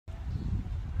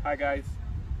Hi guys,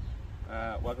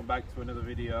 welcome back to another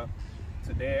video.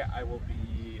 Today I will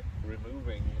be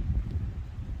removing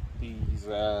these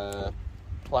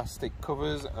plastic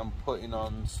covers and putting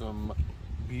on some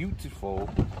beautiful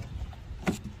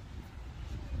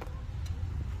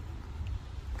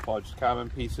forged carbon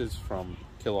pieces from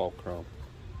killallchrome.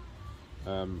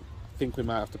 I think we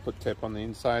might have to put tape on the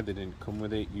inside. They didn't come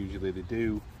with it, usually they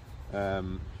do, but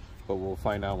we'll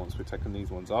find out once we're taking these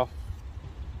ones off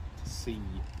to see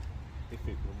if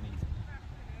it will need.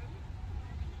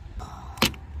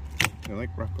 I like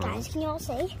wrap around. Guys, can you all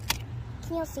see?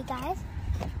 Can you all see, guys?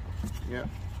 Yeah.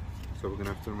 So we're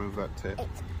gonna have to remove that tape.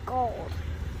 It's gold.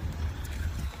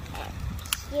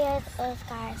 Here's us,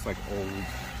 guys. It's like old.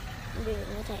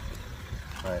 Removing the tape.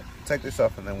 Right. Take this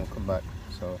off and then we'll come back.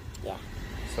 So yeah.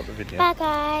 Stop the video. Bye,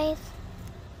 guys.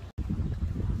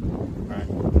 Right.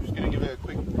 I'm just gonna give it a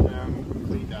quick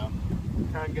clean down.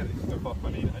 Can't get this stuff off.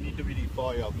 I need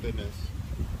WD-40 thinners.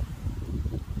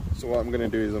 So what I'm going to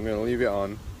do is I'm going to leave it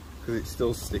on because it's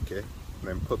still sticky, and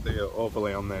then put the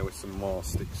overlay on there with some more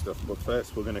stick stuff. But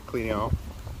first we're going to clean it off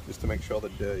just to make sure the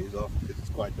dirt is off, because it's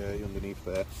quite dirty underneath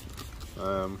there.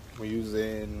 We're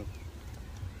using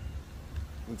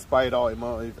Inspired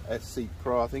Automotive SC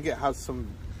Pro. I think it has a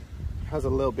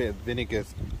little bit of vinegar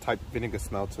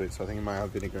smell to it, so I think it might have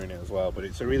vinegar in it as well. But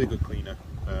it's a really good cleaner.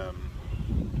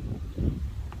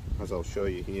 As I'll show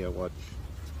you here, watch.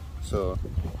 So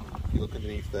if you look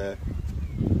underneath there,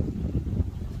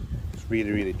 it's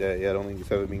really dirty. I don't think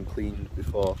it's ever been cleaned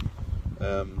before.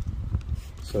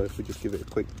 So if we just give it a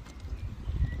quick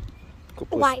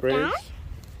couple of sprays, down.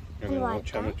 and then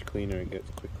watch how much cleaner it gets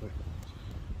quickly.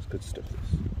 It's good stuff, this.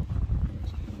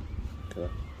 Okay.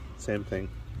 Same thing.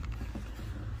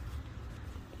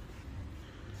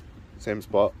 Same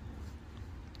spot.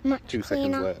 Much 2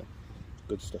 cleaner. seconds later.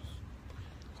 Good stuff.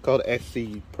 It's called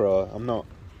SC Pro.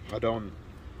 I don't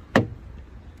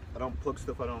plug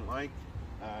stuff I don't like,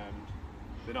 and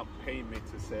they're not paying me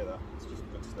to say that. It's just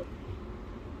good stuff.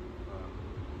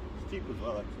 It's cheap as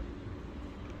well, actually.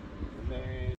 And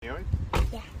then, anyway?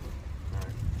 Yeah.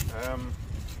 Alright.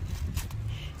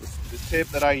 The tape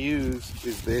that I use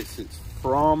is this. It's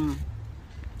from,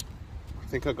 I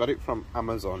think I got it from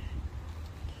Amazon.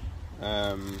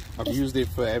 I've used it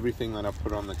for everything that I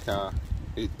put on the car.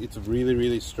 It's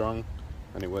really strong,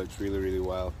 and it works really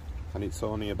well. And it's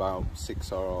only about 6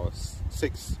 to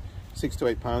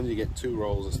 8 pounds. You get 2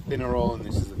 rolls, a thinner roll and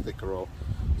this is a thicker roll.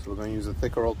 So we're going to use a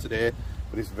thicker roll today,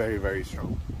 but it's very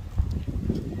strong.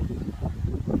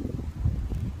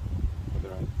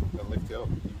 I'll lift it up.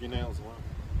 Keep your nails along.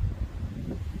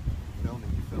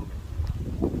 Filming.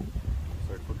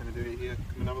 So if we're going to do it here,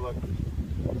 come and have a look.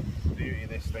 The beauty of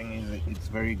this thing is that it's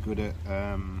very good at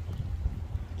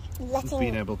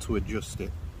being able to adjust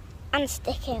it. And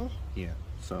sticking. Yeah,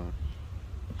 so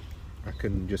I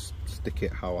can just stick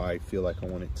it how I feel like I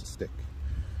want it to stick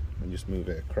and just move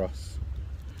it across.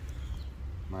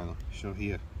 Milo, show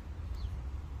here.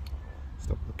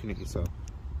 Stop looking at yourself.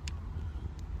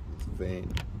 It's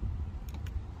vain.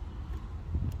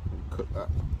 And cut that.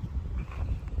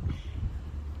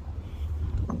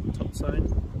 Top side.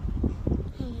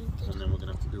 And then we're going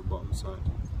to have to do bottom side.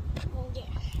 Oh, yeah.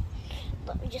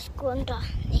 Let me just go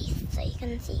underneath so you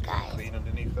can see, guys. Clean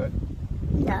underneath there?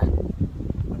 No.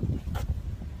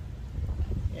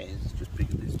 Yeah, it's just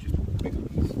bigger pieces.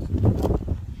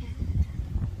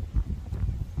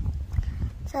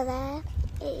 So there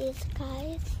it is,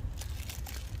 guys.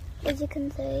 As you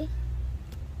can see.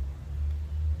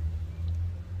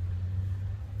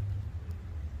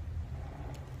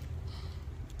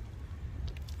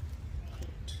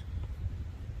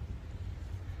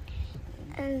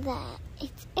 And there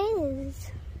it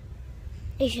is.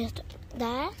 It's just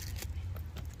there.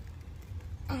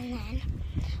 And then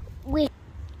we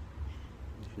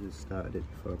should have started it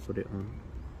before I put it on.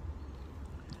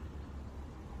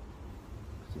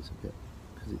 Because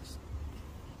it's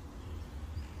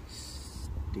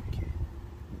sticky.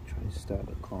 I'll try to start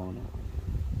the corner.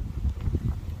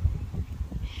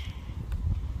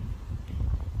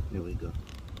 There we go.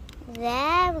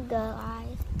 There we go,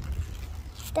 guys.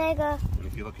 There you go. And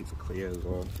if you look, it's clear as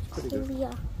well. It's pretty good.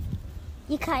 Clear.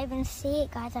 You can't even see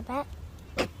it, guys, I bet.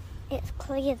 It's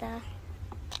clear there.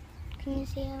 Can you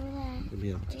see over there? You'll be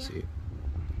able to see it.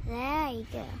 There you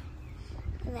go.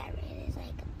 There it is,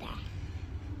 like there.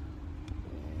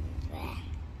 There.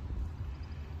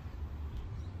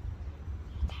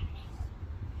 There it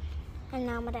is. And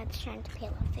now my dad's trying to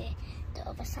peel off the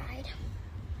other side.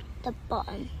 The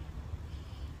bottom.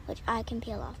 Which I can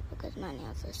peel off because my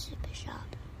nails are super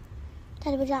sharp.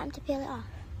 Daddy, would you like me to peel it off?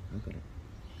 I got it.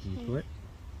 Can you pull it?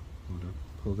 Hold on.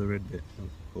 Pull the red bit. Oh,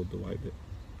 hold the white bit.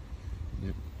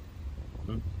 Yep.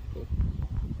 Oh, cool.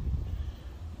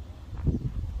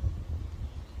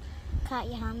 Cut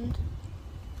your hand.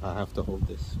 I have to hold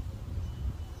this.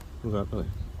 Without the...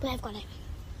 But I've got it.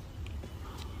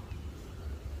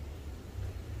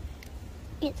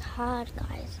 It's hard,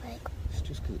 guys. Like, It's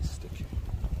just because it's sticky.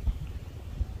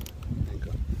 There you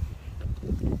go.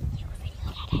 you're really good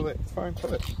at Pull it. It's fine.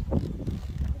 Pull it.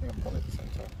 Yeah, pull it at the same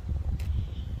time.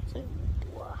 See?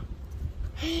 Wow.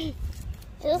 it.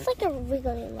 Feels like a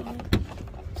really long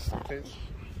side. Okay.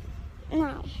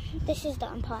 No, this is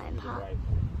the important part. Right.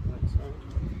 Next side.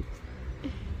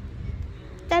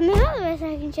 Then the other way so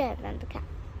I can show it then the cat.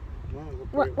 No,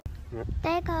 look What? Yeah.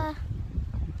 There you go.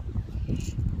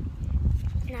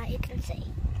 Now you can see.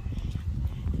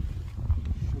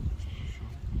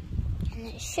 And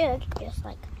it should just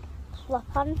like flop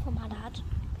on for my dad.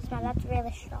 Because my dad's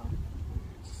really strong.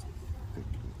 It's thick.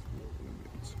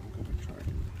 So I'm going to try it.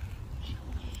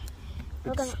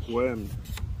 We're It's gonna- squirmed.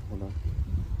 Hold on.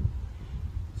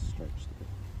 Stretched a bit.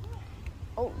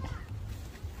 Oh.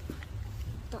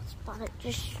 That's bad, it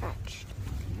just stretched.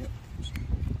 Yep.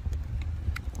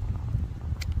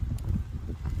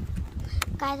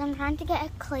 Guys, I'm trying to get a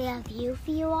clear view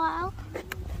for you all.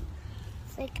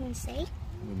 So you can see.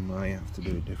 We might have to do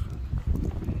it different.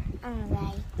 And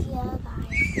right here,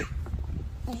 guys.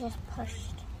 It's just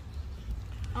pushed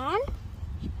on.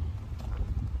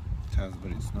 It has,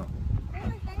 but it's not.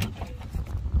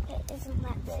 It isn't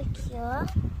that secure.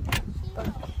 But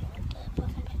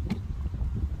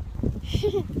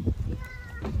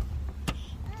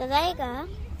so there you go.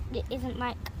 It isn't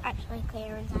like actually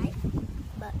clear inside.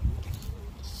 But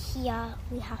here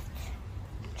we have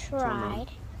tried.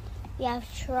 We have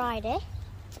tried it.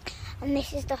 And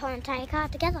this is the whole entire car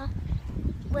together.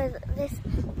 With this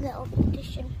little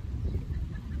addition.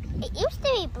 It used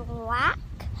to be black,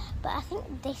 but I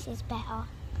think this is better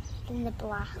than the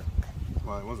black.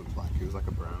 Well, it wasn't black, it was like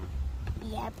a brown.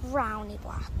 Yeah, brownie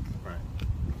black. Right.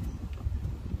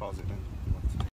 Pause it then.